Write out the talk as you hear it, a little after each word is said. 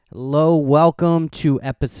Hello, welcome to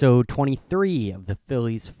episode 23 of the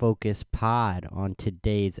Phillies Focus Pod. On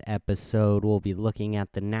today's episode, we'll be looking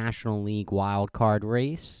at the National League wildcard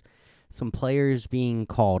race, some players being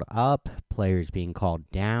called up, players being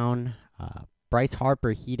called down, Bryce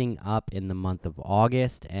Harper heating up in the month of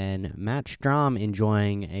August, and Matt Strahm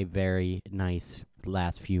enjoying a very nice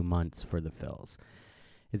last few months for the Phils,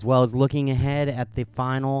 as well as looking ahead at the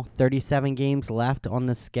final 37 games left on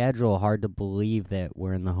the schedule. Hard to believe that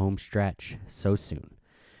we're in the home stretch so soon.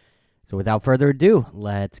 So without further ado,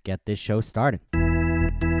 let's get this show started.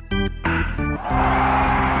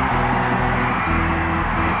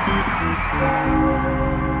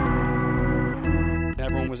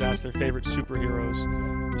 Everyone was asked their favorite superheroes.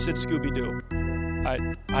 You said Scooby-Doo.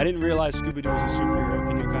 I didn't realize Scooby-Doo was a superhero.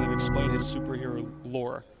 Can you kind of explain his superhero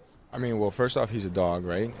lore? I mean, well, first off, he's a dog,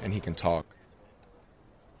 right? And he can talk.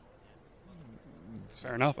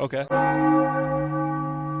 Fair enough. Okay.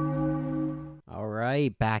 All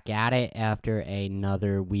right, back at it after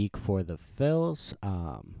another week for the Phils.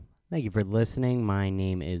 Thank you for listening. My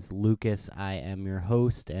name is Lucas. I am your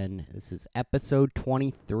host, and this is episode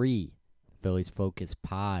 23, Phillies Focus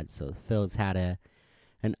Pod. So the Phils had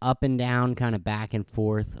an up and down kind of back and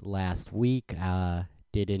forth last week.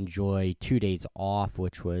 Did enjoy 2 days off,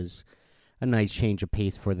 which was a nice change of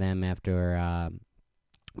pace for them after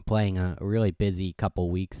playing a really busy couple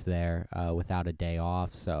weeks there without a day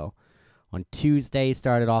off. So on Tuesday,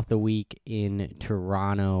 started off the week in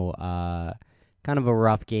Toronto. Kind of a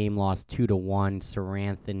rough game, lost 2-1.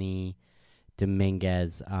 Seranthony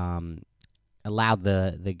Dominguez allowed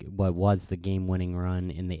what was the game-winning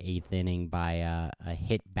run in the 8th inning by a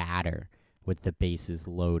hit batter with the bases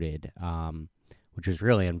loaded, which was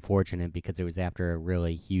really unfortunate because it was after a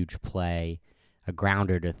really huge play, a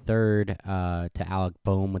grounder to third to Alec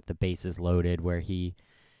Boehm with the bases loaded, where he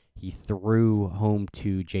threw home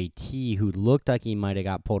to JT, who looked like he might have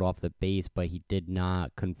got pulled off the base, but he did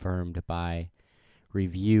not, confirmed by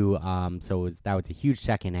review. So that was a huge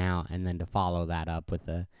second out, and then to follow that up with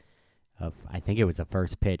I think it was a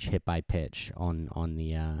first pitch hit by pitch on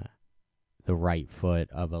the right foot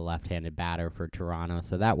of a left-handed batter for Toronto.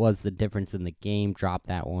 So that was the difference in the game. Dropped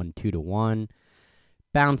that one 2-1.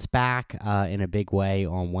 Bounced back in a big way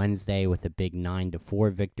on Wednesday with a big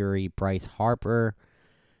 9-4 victory. Bryce Harper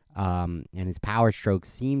and his power stroke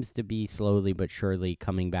seems to be slowly but surely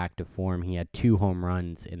coming back to form. He had 2 home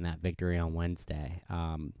runs in that victory on Wednesday.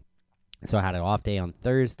 So I had an off day on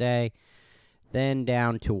Thursday. Then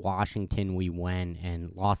down to Washington we went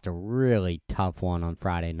and lost a really tough one on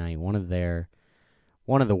Friday night. One of the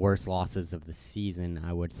worst losses of the season,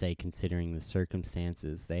 I would say, considering the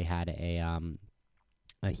circumstances. They had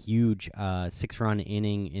a huge 6-run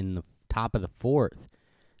inning in the top of the 4th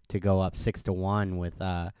to go up 6-1 with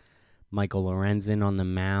Michael Lorenzen on the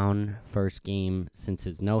mound. First game since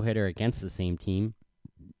his no-hitter against the same team.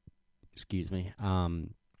 Excuse me.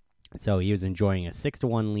 So he was enjoying a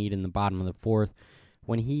 6-1 lead in the bottom of the 4th.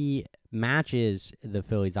 When he matches the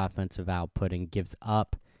Phillies' offensive output and gives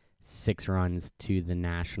up 6 runs to the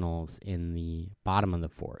Nationals in the bottom of the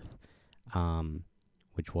 4th,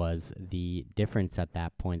 which was the difference at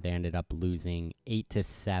that point. They ended up losing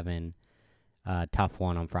 8-7. Tough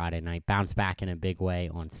one on Friday night. Bounced back in a big way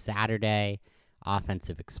on Saturday.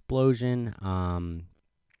 Offensive explosion.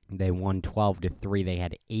 They won 12-3. They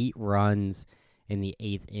had 8 runs in the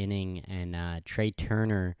 8th inning, and Trey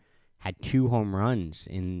Turner had 2 home runs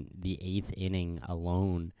in the 8th inning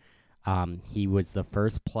alone. He was the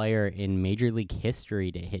first player in Major League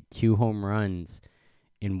history to hit 2 home runs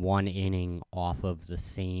in 1 inning off of the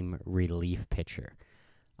same relief pitcher.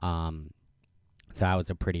 So that was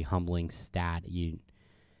a pretty humbling stat.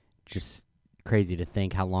 Just crazy to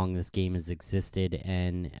think how long this game has existed,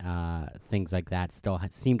 and things like that still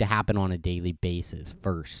seem to happen on a daily basis.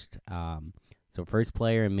 So first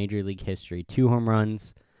player in Major League history, 2 home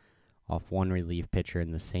runs off 1 relief pitcher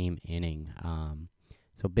in the same inning.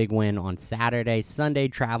 So big win on Saturday. Sunday,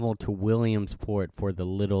 travel to Williamsport for the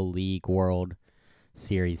Little League World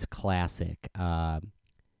Series Classic.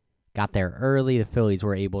 Got there early. The Phillies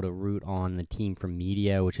were able to root on the team from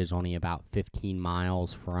Media, which is only about 15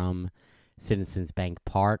 miles from Citizens Bank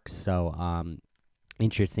Park. So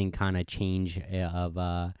interesting kind of change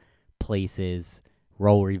of places.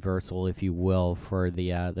 Role reversal, if you will, for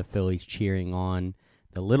the Phillies cheering on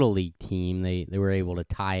the Little League team. They were able to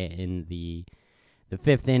tie it in the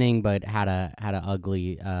 5th inning, but had a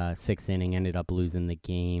ugly 6th inning. Ended up losing the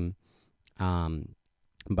game.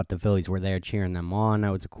 But the Phillies were there cheering them on.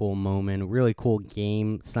 That was a cool moment. Really cool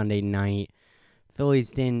game Sunday night. Phillies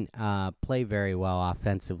didn't play very well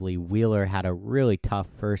offensively. Wheeler had a really tough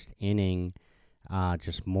first inning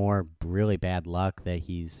Just more really bad luck that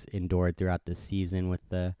he's endured throughout the season, with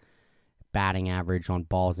the batting average on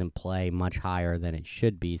balls in play much higher than it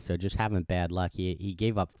should be. So just having bad luck. He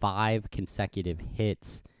gave up 5 consecutive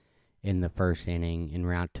hits in the first inning en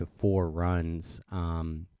route to 4 runs.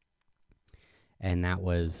 And that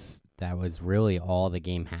was really all the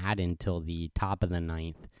game had until the top of the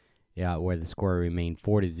ninth, where the score remained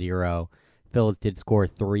 4-0. Phillies did score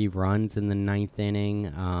 3 runs in the ninth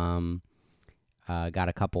inning. Got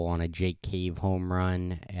a couple on a Jake Cave home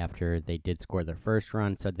run after they did score their first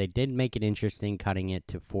run, so they did make it interesting, cutting it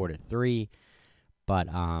to 4-3. But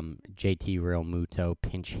JT Realmuto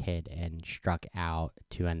pinch hit and struck out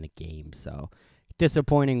to end the game. So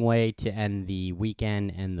disappointing way to end the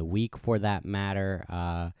weekend and the week, for that matter.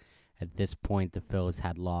 At this point, the Phillies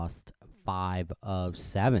had lost 5 of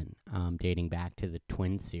 7, dating back to the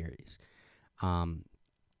Twin Series.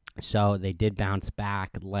 So they did bounce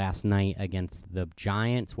back last night against the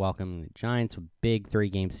Giants, welcoming the Giants, a big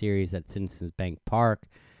 3-game series at Citizens Bank Park.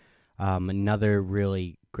 Another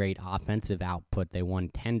really great offensive output. They won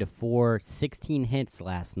 10-4, 16 hits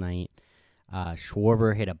last night.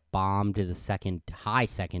 Schwarber hit a bomb to the high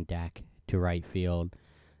second deck to right field.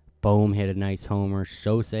 Bohm hit a nice homer.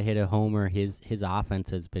 Sosa hit a homer. His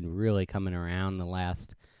offense has been really coming around the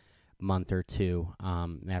last month or two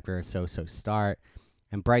after a so-so start.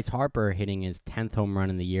 And Bryce Harper hitting his 10th home run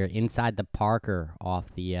in the year inside the Parker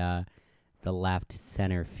off the left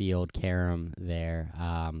center field carom there,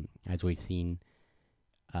 as we've seen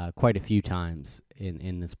quite a few times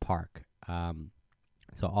in this park.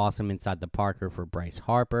 So awesome inside the Parker for Bryce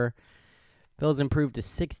Harper. Phillies improved to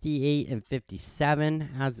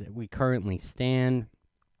 68-57 as we currently stand.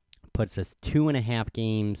 Puts us 2.5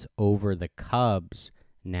 games over the Cubs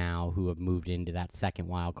now, who have moved into that second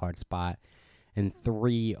wild card spot, and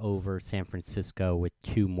 3 over San Francisco, with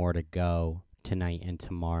 2 more to go tonight and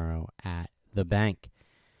tomorrow at the bank.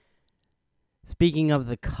 Speaking of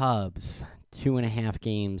the Cubs, 2.5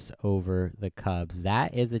 games over the Cubs.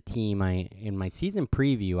 That is a team in my season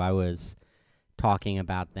preview, I was talking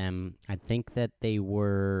about them. I think that they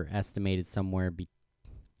were estimated somewhere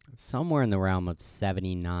in the realm of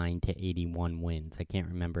 79 to 81 wins. I can't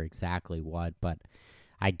remember exactly what, but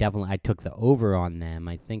I took the over on them.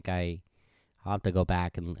 I think I'll have to go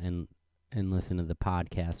back and listen to the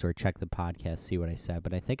podcast or check the podcast, see what I said.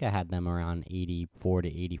 But I think I had them around 84 to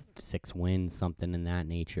 86 wins, something in that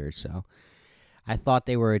nature. So I thought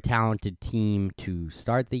they were a talented team to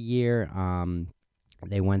start the year.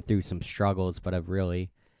 They went through some struggles, but have really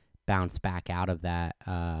bounced back out of that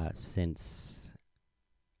since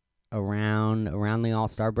around the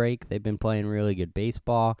All-Star break. They've been playing really good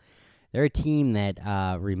baseball. They're a team that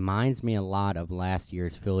reminds me a lot of last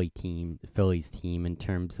year's Phillies team in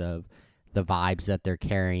terms of the vibes that they're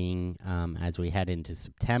carrying as we head into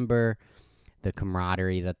September, the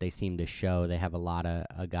camaraderie that they seem to show. They have a lot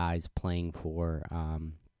of guys playing for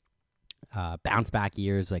bounce-back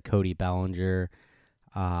years, like Cody Bellinger.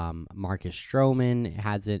 Marcus Stroman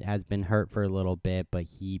has been hurt for a little bit, but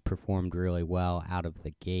he performed really well out of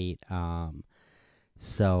the gate.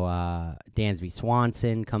 So Dansby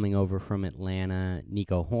Swanson coming over from Atlanta,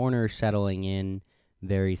 Nico Horner settling in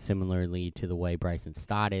very similarly to the way Bryson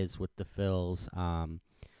Stott is with the Phils.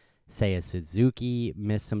 Seiya Suzuki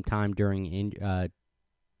missed some time due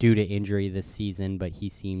to injury this season, but he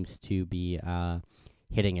seems to be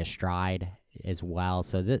hitting a stride as well.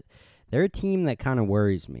 So they're a team that kind of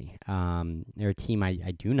worries me. They're a team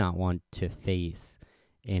I do not want to face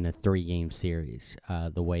in a 3-game series,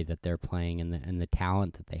 the way that they're playing and the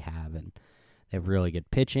talent that they have. And they have really good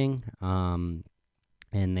pitching, and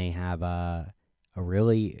they have a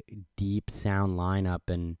really deep, sound lineup,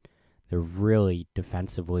 and they're really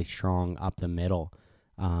defensively strong up the middle.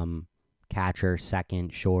 Catcher,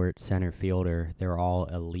 second, short, center fielder, they're all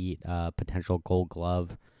elite, potential Gold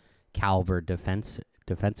Glove caliber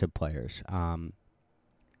defensive players.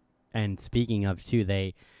 And speaking of, too,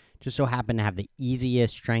 they just so happen to have the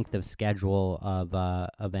easiest strength of schedule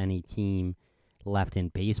of any team left in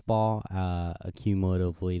baseball.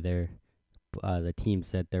 Cumulatively, the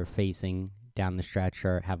teams that they're facing down the stretch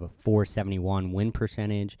have a .471 win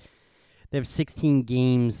percentage. They have 16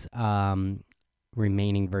 games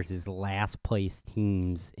remaining versus last place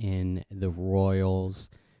teams in the Royals,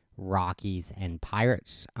 Rockies, and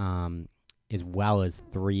Pirates, as well as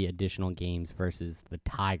 3 additional games versus the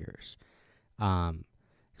Tigers.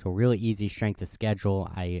 So really easy strength of schedule.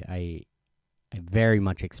 I very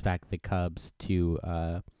much expect the Cubs to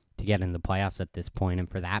get in the playoffs at this point, and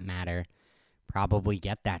for that matter, probably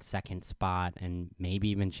get that second spot and maybe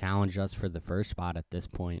even challenge us for the first spot at this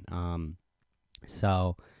point.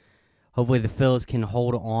 So hopefully the Phils can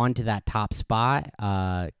hold on to that top spot,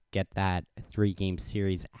 get that 3-game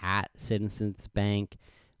series at Citizens Bank,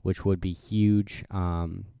 which would be huge.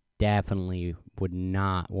 Definitely would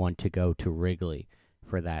not want to go to Wrigley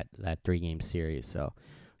for that 3-game series. So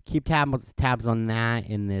keep tabs on that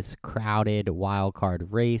in this crowded wild card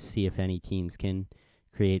race. See if any teams can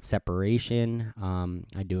create separation.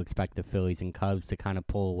 I do expect the Phillies and Cubs to kind of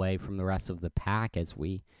pull away from the rest of the pack as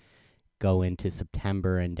we go into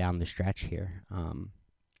September and down the stretch here.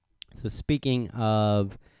 So speaking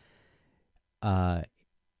of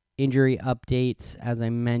injury updates, as I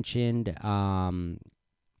mentioned,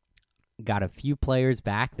 got a few players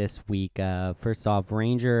back this week. First off,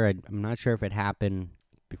 Ranger, I'm not sure if it happened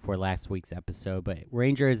before last week's episode, but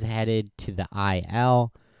Ranger is headed to the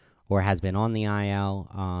IL, or has been on the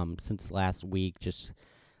IL since last week. Just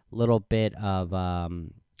a little bit of, I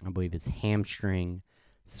believe it's hamstring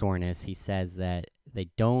soreness. He says that they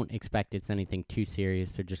don't expect it's anything too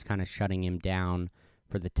serious. They're just kind of shutting him down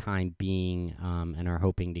for the time being, and are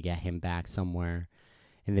hoping to get him back somewhere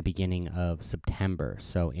in the beginning of September.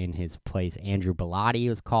 So in his place, Andrew Bellotti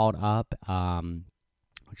was called up,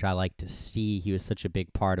 which I like to see. He was such a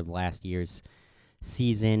big part of last year's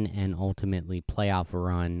season and ultimately playoff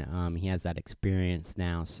run. He has that experience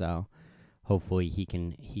now, so hopefully he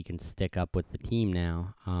can stick up with the team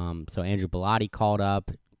now. So Andrew Bellotti called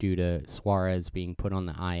up due to Suarez being put on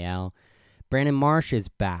the IL. Brandon Marsh is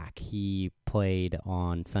back. He played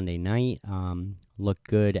on Sunday night, looked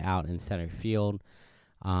good out in center field.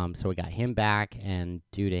 So we got him back, and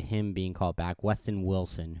due to him being called back, Weston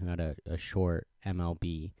Wilson, who had a short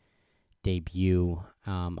MLB debut,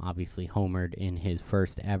 obviously homered in his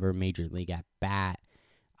first ever Major League at bat.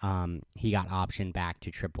 He got optioned back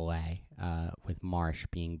to AAA with Marsh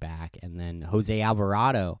being back. And then Jose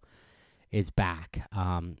Alvarado is back.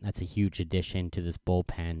 That's a huge addition to this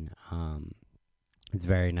bullpen. It's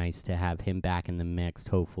very nice to have him back in the mix.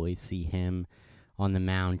 Hopefully see him on the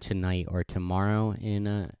mound tonight or tomorrow in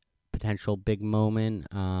a potential big moment.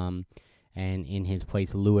 And in his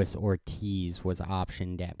place, Luis Ortiz was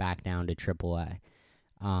optioned back down to AAA.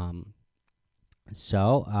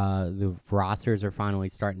 So the rosters are finally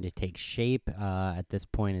starting to take shape. At this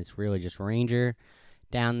point, it's really just Ranger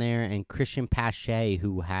down there and Christian Pache,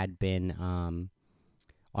 who had been on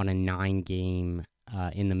a 9-game,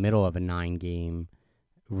 in the middle of a 9-game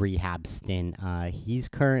rehab stint. He's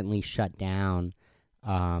currently shut down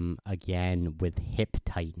again with hip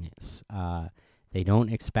tightness. They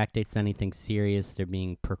don't expect it's anything serious. They're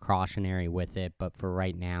being precautionary with it, but for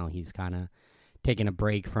right now, he's kind of taking a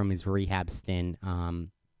break from his rehab stint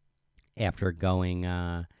after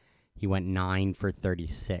going, he went 9 for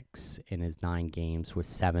 36 in his 9 games with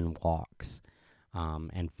 7 walks,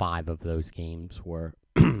 and 5 of those games were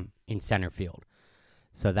in center field.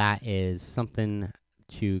 So that is something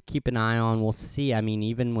to keep an eye on. We'll see. I mean,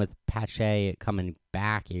 even with Pache coming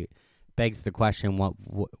back, it begs the question,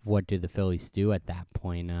 what do the Phillies do at that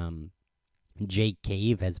point? Jake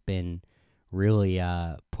Cave has been really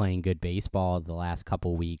playing good baseball the last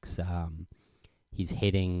couple weeks. He's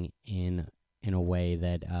hitting in a way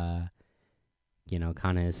that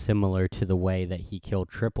kind of similar to the way that he killed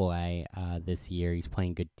AAA this year. He's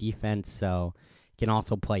playing good defense, so he can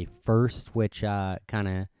also play first, which kind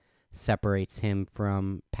of separates him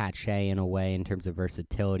from Pache in a way in terms of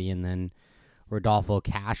versatility. And then Rodolfo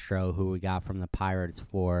Castro, who we got from the Pirates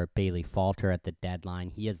for Bailey Falter at the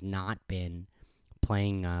deadline, he has not been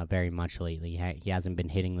playing very much lately. He hasn't been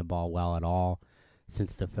hitting the ball well at all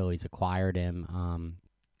since the Phillies acquired him.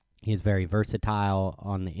 He is very versatile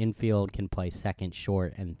on the infield, can play second,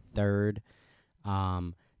 short, and third.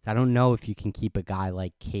 So I don't know if you can keep a guy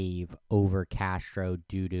like Cave over Castro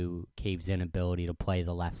due to Cave's inability to play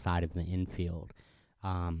the left side of the infield.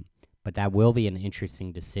 But that will be an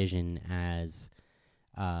interesting decision as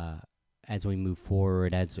we move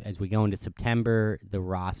forward. As we go into September, the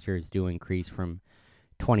rosters do increase from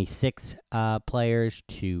 26 players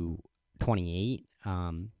to 28.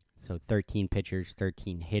 So 13 pitchers,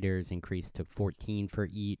 13 hitters, increased to 14 for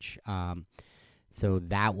each. So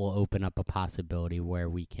that will open up a possibility where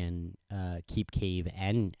we can keep Cave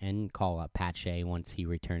and call up Pache once he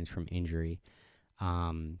returns from injury.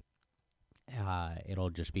 It'll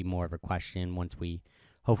just be more of a question once we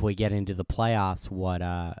hopefully get into the playoffs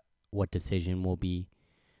what decision we'll be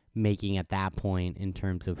making at that point in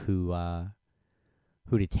terms of who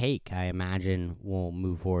to take. I imagine we'll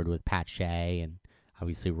move forward with Pache and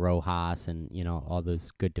obviously Rojas and all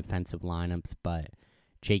those good defensive lineups, but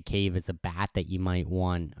Jake Cave is a bat that you might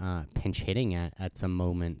want pinch hitting at some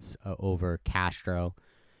moments over Castro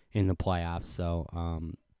in the playoffs. So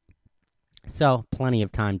So plenty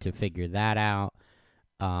of time to figure that out.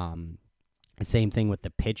 Same thing with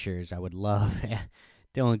the pitchers. I would love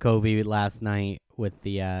Dylan Covey last night with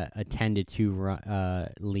the a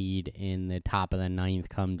 10-2 lead in the top of the ninth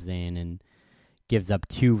comes in and gives up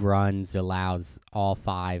 2 runs, allows all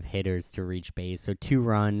 5 hitters to reach base. So 2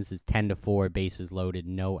 runs is 10-4, bases loaded,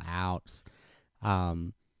 no outs.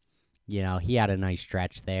 He had a nice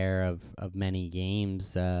stretch there of many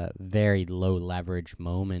games, very low leverage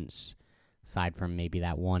moments, aside from maybe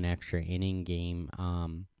that one extra inning game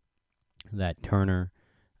that Turner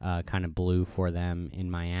kind of blew for them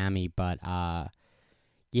in Miami. But I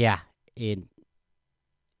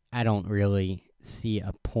don't really see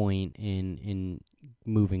a point in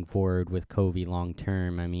moving forward with Covey long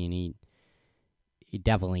term. I mean, he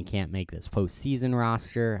definitely can't make this postseason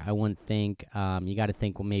roster, I wouldn't think. You got to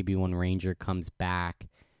think, well, maybe when Ranger comes back,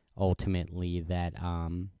 ultimately that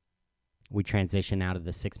we transition out of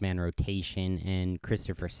the 6-man rotation and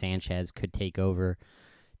Christopher Sanchez could take over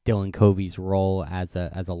Dylan Covey's role as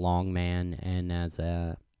a long man and as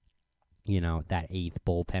that 8th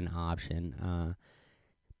bullpen option.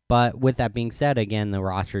 But with that being said, again, the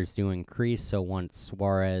rosters do increase. So once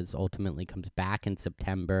Suarez ultimately comes back in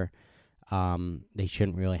September, they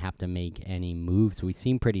shouldn't really have to make any moves. We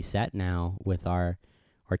seem pretty set now with our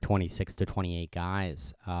 26 to 28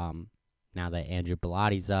 guys. Now that Andrew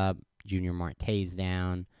Bellatti's up, Junior Marte's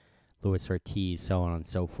down, Luis Ortiz, so on and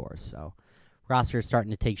so forth. So roster is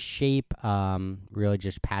starting to take shape. Really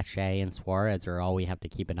just Pache and Suarez are all we have to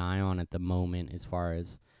keep an eye on at the moment as far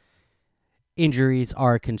as injuries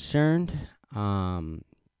are concerned.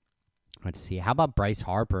 Let's see. How about Bryce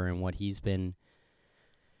Harper and what he's been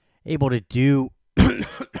able to do?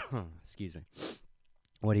 Excuse me.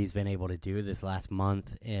 What he's been able to do this last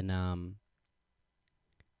month and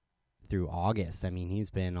through August. I mean, he's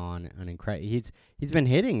been on an incredible. He's been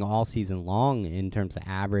hitting all season long in terms of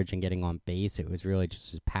average and getting on base. It was really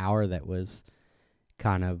just his power that was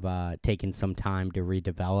kind of taking some time to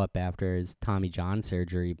redevelop after his Tommy John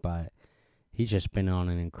surgery, but he's just been on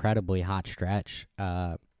an incredibly hot stretch.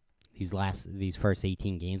 These first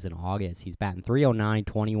 18 games in August, he's batting .309,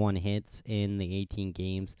 21 hits in the 18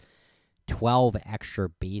 games, 12 extra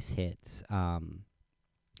base hits, 5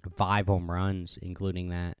 home runs, including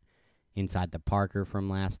that inside the Parker from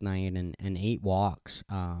last night, and 8 walks.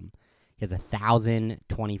 He has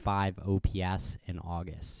 1,025 OPS in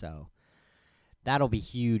August, so that'll be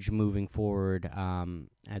huge moving forward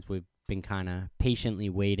as we've been kind of patiently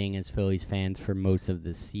waiting as Phillies fans for most of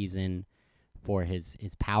the season for his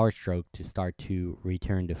power stroke to start to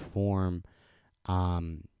return to form.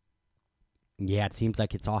 It seems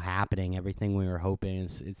like it's all happening. Everything we were hoping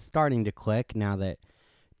is starting to click now that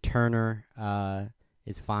Turner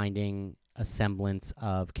is finding a semblance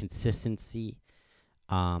of consistency,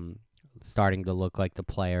 starting to look like the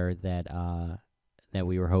player that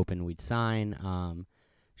we were hoping we'd sign.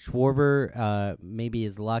 Schwarber, maybe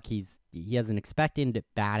his luck, he has an expected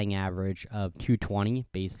batting average of .220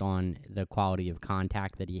 based on the quality of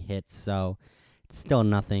contact that he hits, so it's still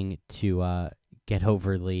nothing to get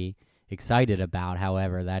overly excited about.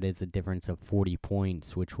 However, that is a difference of 40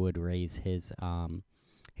 points, which would raise his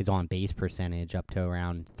on-base percentage up to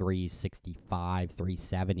around 365,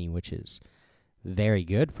 370, which is very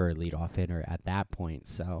good for a leadoff hitter at that point.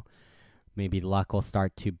 So maybe luck will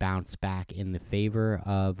start to bounce back in the favor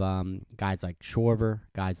of guys like Schwarber,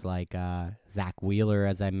 guys like Zach Wheeler,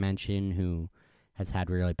 as I mentioned, who has had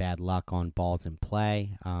really bad luck on balls in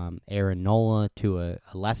play. Aaron Nola to a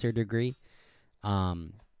lesser degree.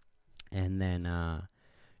 And then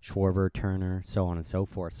Schwarber, Turner, so on and so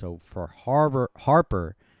forth. So for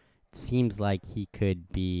Harper, it seems like he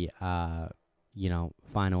could be,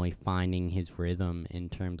 finally finding his rhythm in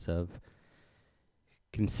terms of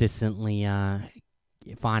consistently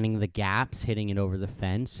finding the gaps, hitting it over the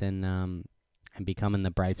fence, and becoming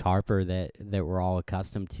the Bryce Harper that we're all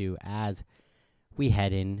accustomed to as we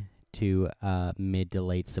head into mid to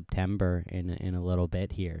late September in a little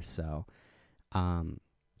bit here. So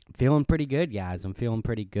feeling pretty good, guys. I'm feeling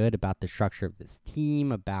pretty good about the structure of this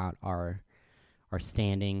team, about our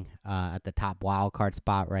standing at the top wild card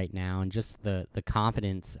spot right now, and just the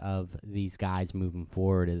confidence of these guys moving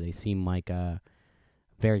forward. They seem like a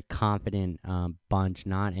very confident bunch,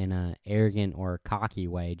 not in a arrogant or cocky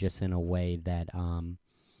way, just in a way that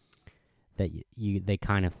they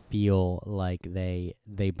kind of feel like they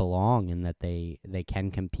belong and that they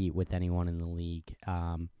can compete with anyone in the league,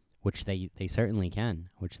 which they certainly can,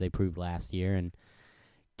 which they proved last year, and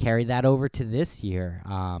carry that over to this year.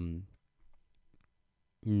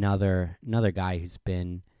 Another guy who's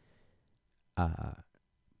been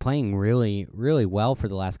playing really, really well for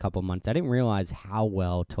the last couple months. I didn't realize how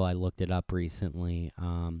well till I looked it up recently.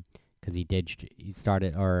 Because he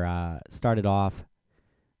started off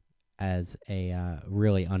as a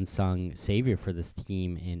really unsung savior for this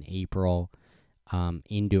team in April,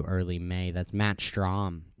 into early May. That's Matt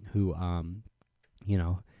Strahm, who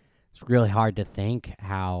it's really hard to think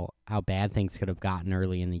how bad things could have gotten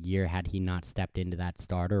early in the year had he not stepped into that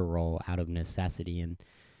starter role out of necessity and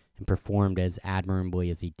performed as admirably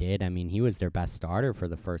as he did. I mean, he was their best starter for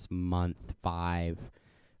the first month, 5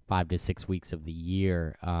 to 6 weeks of the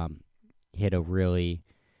year.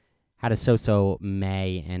 Had a so-so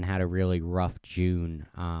May and had a really rough June.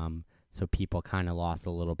 So people kind of lost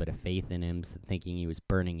a little bit of faith in him, thinking he was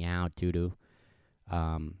burning out due to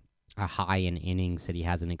a high in innings that he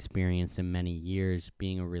hasn't experienced in many years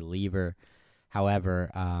being a reliever.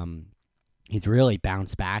 However, he's really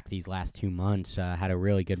bounced back these last 2 months. Had a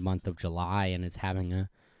really good month of July and is having a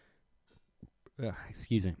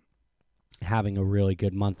really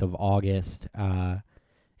good month of August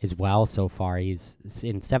as well so far. He's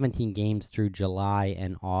in 17 games through July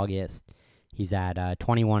and August. He's at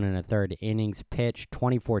 21 and a third innings pitched,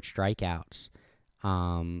 24 strikeouts,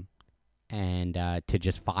 and to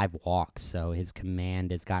just 5 walks. So his command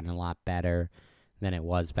has gotten a lot better than it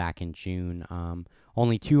was back in June.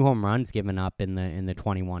 Only 2 home runs given up in the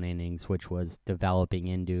 21 innings, which was developing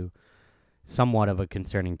into somewhat of a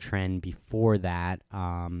concerning trend before that.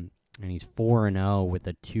 And he's 4-0 with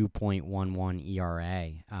a 2.11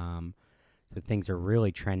 ERA. So things are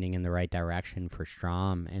really trending in the right direction for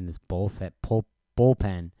Strahm and this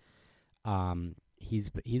bullpen.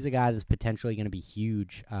 He's a guy that's potentially going to be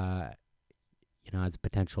huge. As a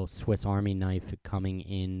potential Swiss Army knife coming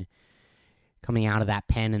out of that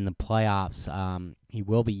pen in the playoffs. He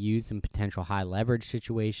will be used in potential high leverage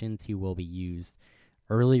situations. He will be used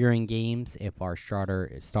earlier in games if our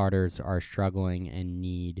starters are struggling and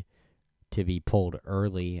need to be pulled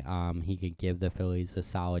early. He could give the Phillies a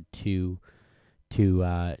solid 2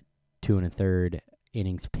 and a third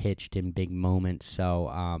innings pitched in big moments.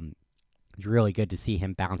 So it's really good to see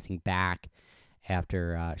him bouncing back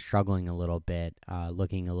after struggling a little bit,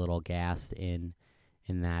 looking a little gassed in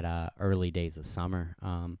that early days of summer.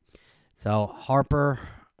 So Harper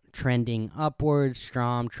trending upwards,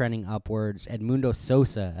 Strahm trending upwards. Edmundo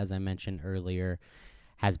Sosa, as I mentioned earlier,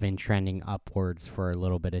 has been trending upwards for a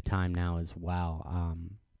little bit of time now as well.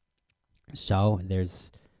 So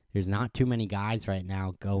there's not too many guys right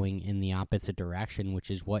now going in the opposite direction,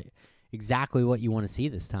 which is exactly what you want to see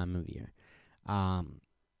this time of year.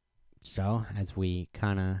 So as we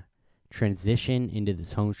kind of transition into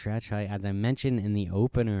this home stretch, as I mentioned in the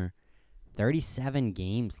opener, 37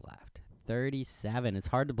 games left. 37. It's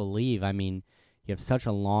hard to believe. I mean, you have such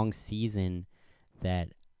a long season that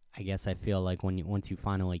I guess I feel like once you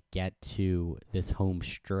finally get to this home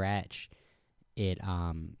stretch, it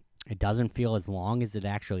doesn't feel as long as it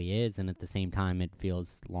actually is, and at the same time, it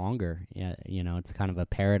feels longer. Yeah, it's kind of a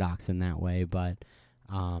paradox in that way, but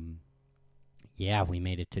we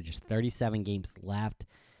made it to just 37 games left.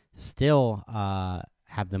 Still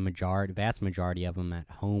have the vast majority of them at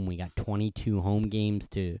home. We got 22 home games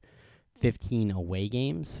to 15 away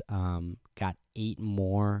games. Got 8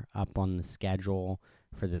 more up on the schedule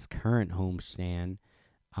for this current homestand.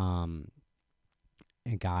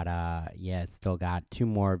 Still got 2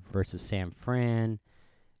 more versus San Fran.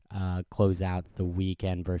 Close out the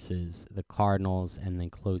weekend versus the Cardinals, and then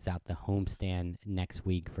close out the homestand next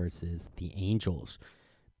week versus the Angels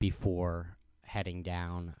before heading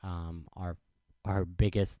down. Our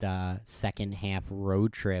biggest second half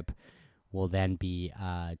road trip will then be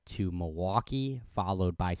to Milwaukee,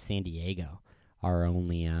 followed by San Diego, our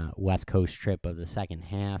only West Coast trip of the second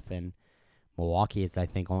half. And Milwaukee is, I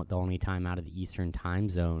think, the only time out of the Eastern time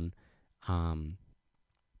zone,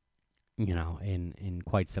 in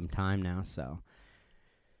quite some time now. So,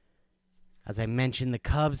 as I mentioned, the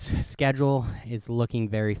Cubs' schedule is looking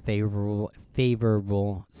very favorable.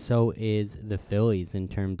 So is the Phillies in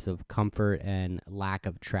terms of comfort and lack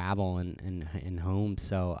of travel and home.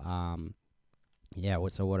 So,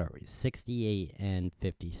 so what are we? 68 and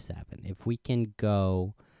 57. If we can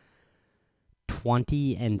go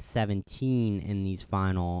 20 and 17 in these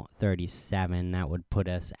final 37, that would put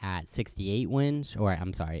us at 68 wins,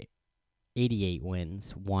 88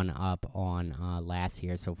 wins, 1 up on last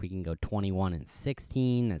year. So if we can go 21 and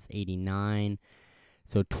 16, that's 89.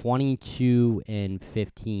 So 22 and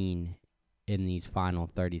 15 in these final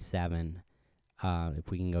 37. If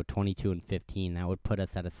we can go 22 and 15, that would put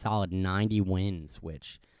us at a solid 90 wins,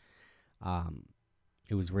 which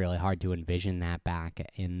it was really hard to envision that back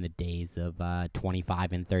in the days of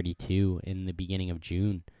 25 and 32 in the beginning of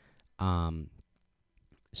June.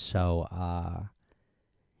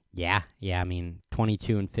 Yeah, I mean,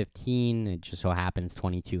 22 and 15. It just so happens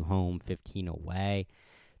 22 home, 15 away.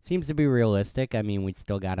 Seems to be realistic. I mean, we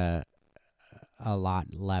still got a lot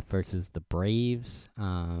left versus the Braves.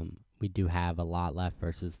 We do have a lot left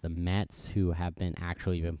versus the Mets, who have been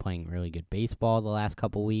playing really good baseball the last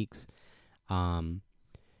couple weeks.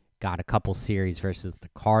 Got a couple series versus the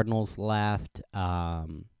Cardinals left.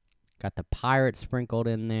 Got the Pirates sprinkled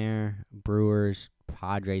in there. Brewers,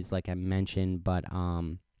 Padres, like I mentioned. But,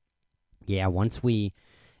 yeah,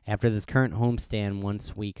 after this current homestand,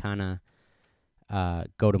 once we kind of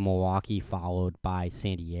go to Milwaukee, followed by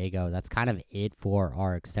San Diego, that's kind of it for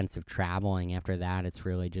our extensive traveling. After that, it's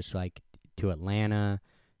really just like to Atlanta,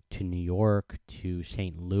 to New York, to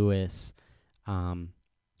St. Louis,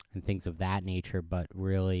 and things of that nature, but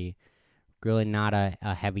really not a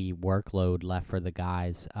heavy workload left for the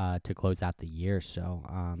guys to close out the year. So,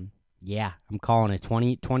 yeah, I'm calling it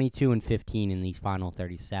 22 and 15 in these final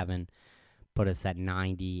 37. Put us at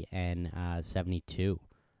 90 and 72.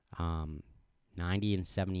 90 and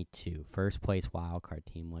 72. First place wildcard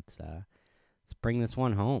team. Let's bring this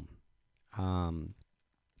one home.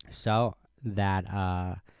 So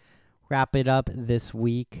that wrap it up this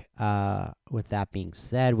week. With that being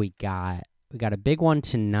said, we got a big one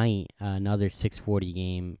tonight. Another 6:40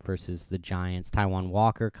 game versus the Giants. Taijuan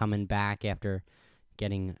Walker coming back after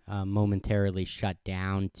getting momentarily shut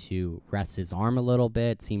down to rest his arm a little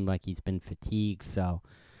bit. Seemed like he's been fatigued, so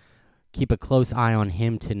keep a close eye on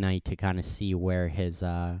him tonight to kind of see where his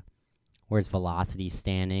velocity's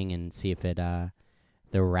standing and see if the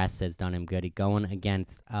rest has done him good. He's going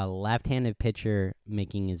against a left-handed pitcher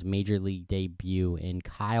making his major league debut in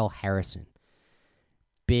Kyle Harrison.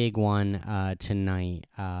 Big one tonight.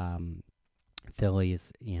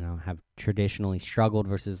 Phillies, have traditionally struggled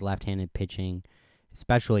versus left-handed pitching,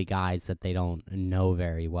 especially guys that they don't know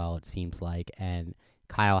very well, it seems like. And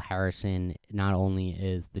Kyle Harrison not only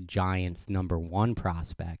is the Giants' number 1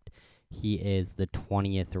 prospect, he is the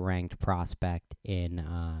 20th ranked prospect in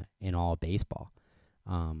all of baseball,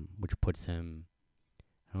 which puts him,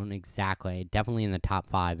 I don't know exactly, definitely in the top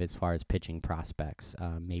 5 as far as pitching prospects,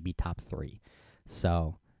 maybe top 3.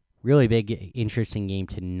 So really big, interesting game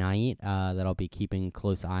tonight that I'll be keeping a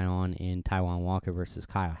close eye on in Taijuan Walker versus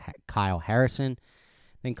Kyle Harrison.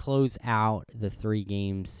 Then close out the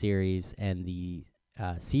 3-game series and the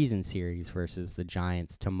season series versus the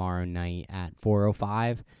Giants tomorrow night at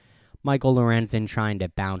 4:05. Michael Lorenzen trying to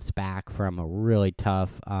bounce back from a really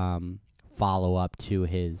tough follow-up to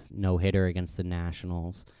his no-hitter against the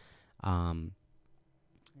Nationals. Played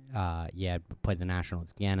the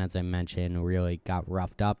Nationals again, as I mentioned. Really got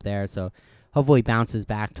roughed up there. So hopefully bounces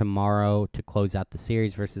back tomorrow to close out the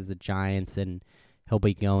series versus the Giants, and he'll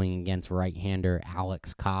be going against right-hander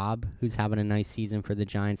Alex Cobb, who's having a nice season for the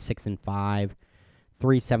Giants, 6-5.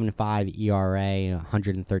 3.75 ERA,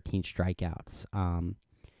 113 strikeouts.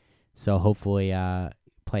 So hopefully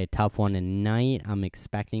play a tough one tonight. I'm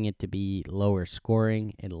expecting it to be lower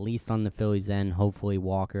scoring, at least on the Phillies end. Hopefully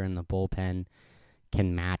Walker and the bullpen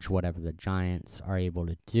can match whatever the Giants are able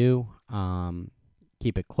to do.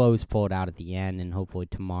 Keep it close, pull it out at the end, and hopefully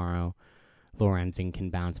tomorrow Lorenzen can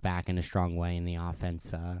bounce back in a strong way and the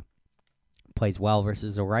offense plays well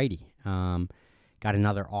versus a righty. Got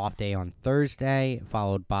another off day on Thursday,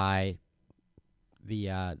 followed by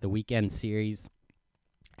the weekend series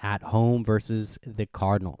at home versus the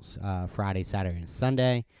Cardinals, Friday, Saturday, and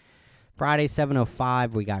Sunday. Friday,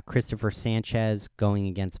 7:05, we got Christopher Sanchez going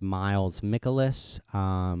against Miles Mikolas,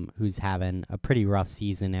 who's having a pretty rough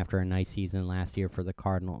season after a nice season last year for the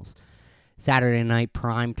Cardinals. Saturday night,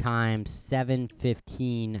 primetime,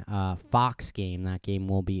 7:15 Fox game. That game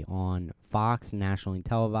will be on Fox, nationally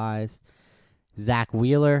televised. Zach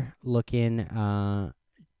Wheeler looking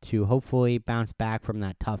to hopefully bounce back from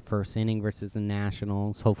that tough first inning versus the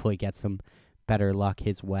Nationals. Hopefully get some better luck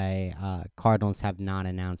his way. Cardinals have not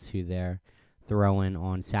announced who they're throwing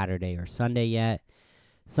on Saturday or Sunday yet.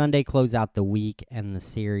 Sunday close out the week and the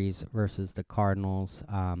series versus the Cardinals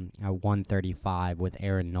at 1:35 with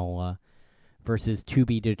Aaron Nola versus to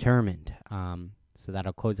be determined. So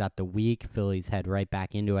that'll close out the week. Phillies head right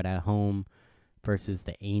back into it at home versus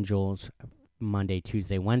the Angels Monday,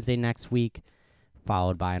 Tuesday, Wednesday next week,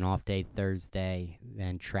 followed by an off day Thursday,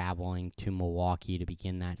 then traveling to Milwaukee to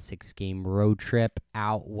begin that 6-game road trip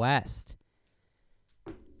out west.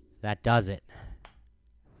 That does it.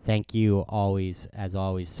 Thank you as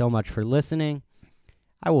always, so much for listening.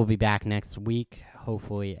 I will be back next week,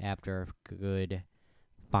 hopefully after a good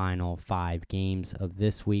final 5 games of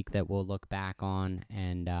this week that we'll look back on,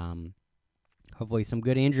 and hopefully some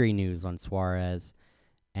good injury news on Suarez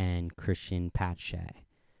and Christian Pache.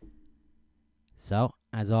 So,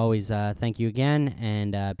 as always, thank you again,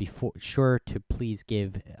 and be sure to please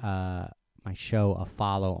give my show a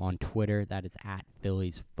follow on Twitter. That is at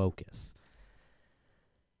Phillies Focus.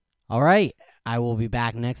 All right, I will be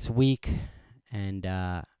back next week, and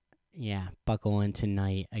buckle in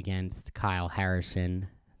tonight against Kyle Harrison,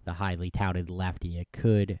 the highly touted lefty. It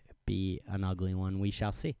could be an ugly one. We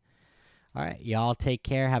shall see. All right, y'all take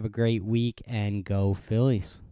care. Have a great week, and go Phillies.